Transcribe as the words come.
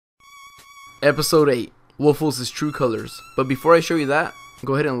Episode 8, Waffles' True Colors. But before I show you that,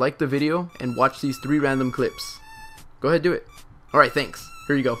 go ahead and like the video and watch these 3 random clips. Go ahead, do it. Alright, thanks.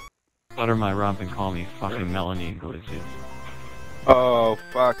 Here you go. Butter my rump and call me fucking Melanie Iglesias. Oh,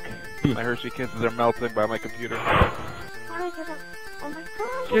 fuck. My Hershey Kisses are melting by my computer.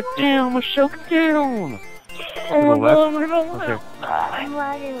 Get down, Michelle, get down! Oh left? no, Okay. I'm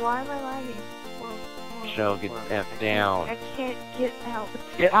lagging, why am I lagging? Michelle, get the F down. I can't get out.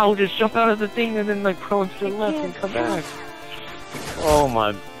 Get out, just jump out of the thing and then like go to the left and come back. Oh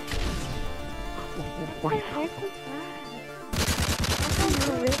my... What the heck was that? I'm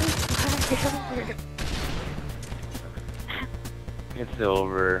really glad. It's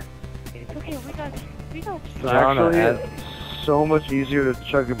over. It's okay, we got you. Actually, it's so much easier to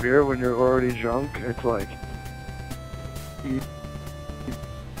chug a beer when you're already drunk. It's like...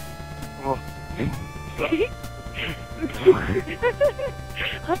 Oh.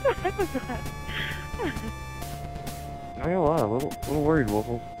 What the heck was that? I ain't a lot, a little worried,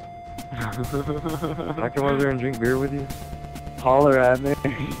 Waffles. I come over there and drink beer with you. Holler at me.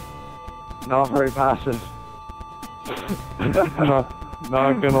 Not very passive.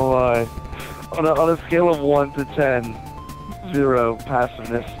 not gonna lie. On a scale of 1 to 10, 0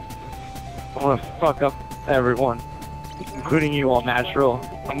 passiveness. I wanna fuck up everyone, including you, all natural.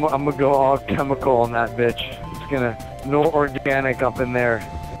 I'm gonna go all chemical on that bitch. It's gonna no organic up in there.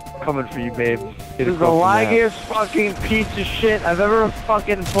 Coming for you, babe. This is the laggiest fucking piece of shit I've ever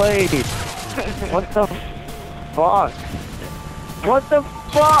fucking played. What the fuck? What the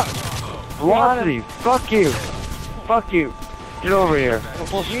fuck? Velocity, fuck you. Fuck you. Get over here.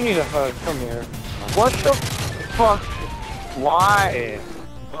 Well, you need a hug. Come here. What the fuck? Why?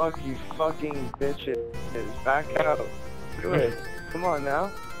 Fuck you fucking bitches. Back out. Do it. Come on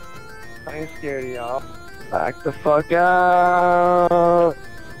now. I ain't scared of y'all. Back the fuck out.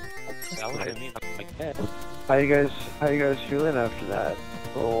 How you guys feeling after that?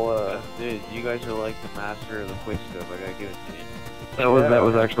 Well, dude, you guys are like the master of the quick scope. I gotta give it to you. That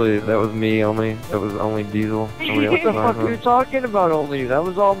was me only. That was only Diesel. What the fuck are you talking about only? That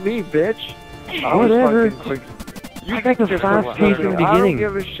was all me, bitch. I was fucking quick. You think the fast pace in the beginning. I don't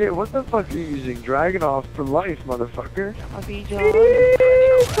give a shit. What the fuck are you using? Dragon for life, motherfucker. I'll be John.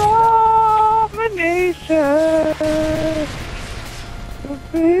 Domination.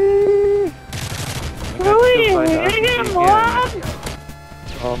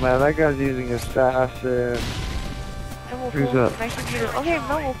 Oh man, that guy's using assassin. Who's up? My computer. Okay,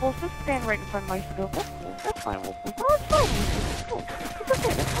 no, Waffles, just stand right in front of my skill. That's fine, Waffles. No, it's fine, Waffles. It's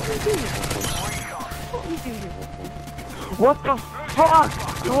okay, that's what we do here, Waffles. That's what we do here, Waffles. What the fuck?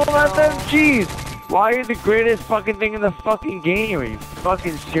 You won't let them cheese! Why are you the greatest fucking thing in the fucking game? Are you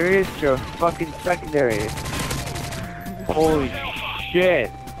fucking serious? You're a fucking secondary. Holy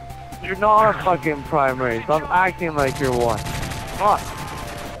shit. You're not a fucking primary. Stop acting like you're one. Fuck.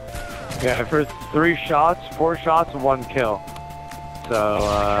 Yeah, for 3 shots, 4 shots, 1 kill. So,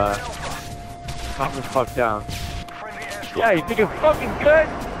 calm the fuck down. Yeah, you think you're fucking good?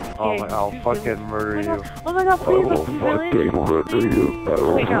 Oh my, I'll fucking murder you. Oh my god, please, I will fucking murder you. I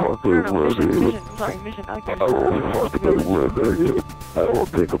will wait, no, fucking no, murder you. mission, sorry, mission, I will fucking murder you. I will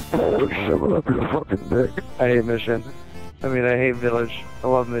take a pole and shove it up your fucking dick. I hate mission. I hate Village. I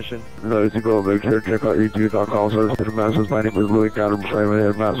love Mission. No, you go make sure check out youtube.com/hidden masters. My name is Lui Calibre. I'm a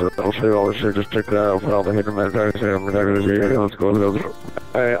hidden master. I'll show you all the shit. Just check that out for all the hidden masters. Let's go.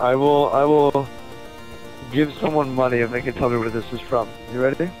 Alright, I will give someone money if they can tell me where this is from. You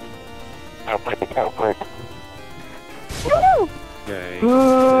ready? Woo! Okay.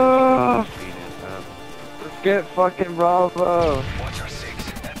 Let's get fucking Bravo.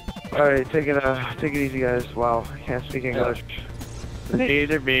 Alright, take it easy, guys. Wow, I can't speak English.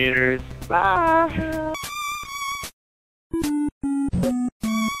 Laser beaters. Bye.